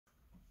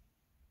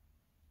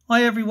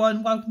Hi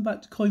everyone, welcome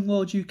back to Coin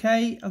World UK.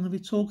 I'm going to be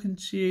talking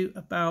to you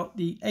about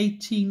the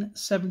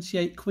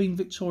 1878 Queen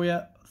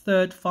Victoria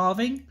third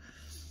farthing.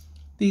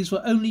 These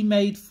were only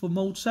made for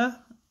Malta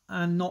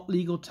and not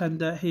legal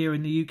tender here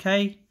in the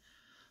UK.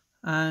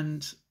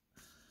 And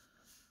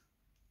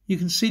you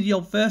can see the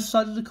obverse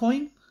side of the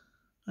coin,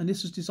 and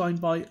this was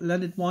designed by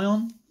Leonard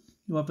Wyon.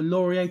 You have a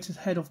laureated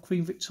head of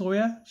Queen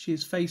Victoria. She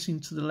is facing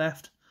to the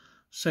left,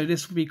 so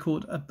this will be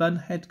called a bun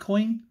head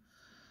coin.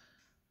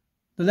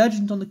 The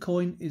legend on the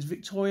coin is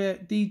Victoria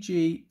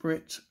DG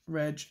Brit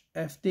Reg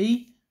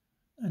FD,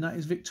 and that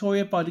is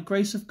Victoria by the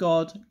grace of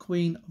God,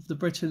 Queen of the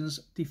Britons,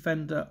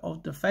 Defender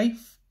of the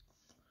Faith.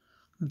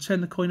 I'll turn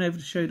the coin over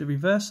to show the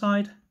reverse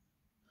side.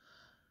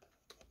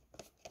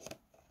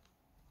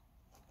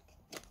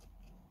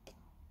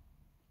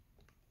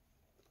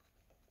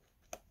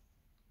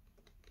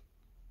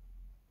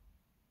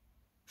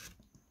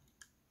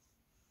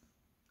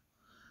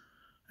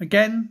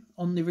 Again,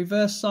 on the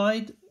reverse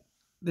side,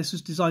 this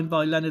was designed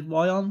by Leonard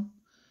Wyon.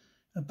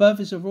 Above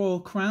is a royal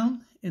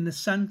crown. In the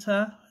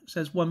centre, it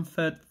says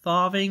 1/3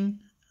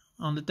 farthing.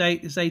 On the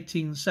date is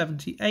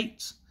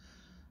 1878.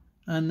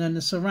 And then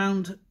the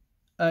surround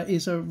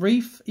is a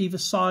reef either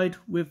side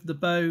with the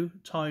bow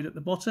tied at the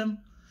bottom.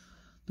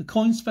 The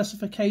coin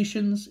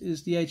specifications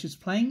is the edge is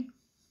plain.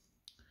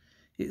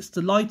 It's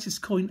the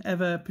lightest coin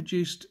ever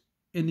produced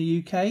in the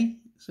UK.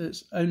 So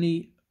it's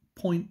only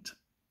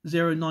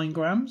 0.09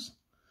 grams.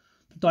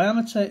 The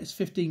diameter is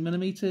 15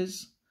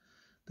 millimeters.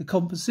 The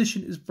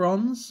composition is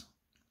bronze.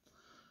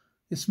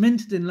 It's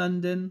minted in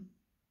London,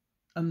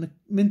 and the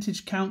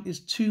mintage count is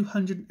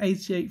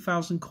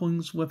 288,000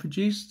 coins were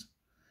produced,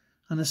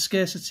 and the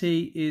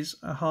scarcity is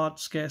a hard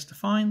scarce to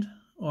find,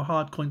 or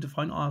hard coin to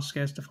find, or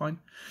scarce to find.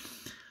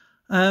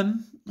 I'd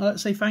like to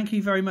say thank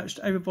you very much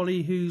to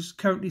everybody who's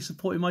currently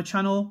supporting my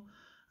channel,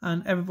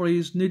 and everybody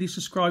who's newly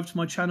subscribed to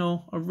my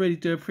channel. I really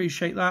do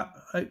appreciate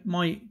that.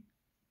 My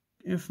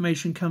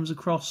information comes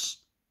across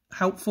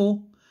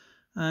helpful,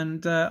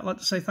 and I'd like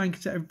to say thank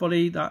you to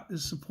everybody that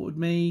has supported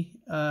me,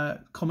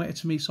 commented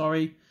to me,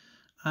 sorry,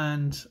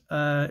 and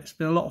it's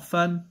been a lot of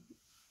fun,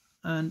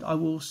 and I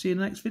will see you in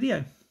the next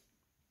video.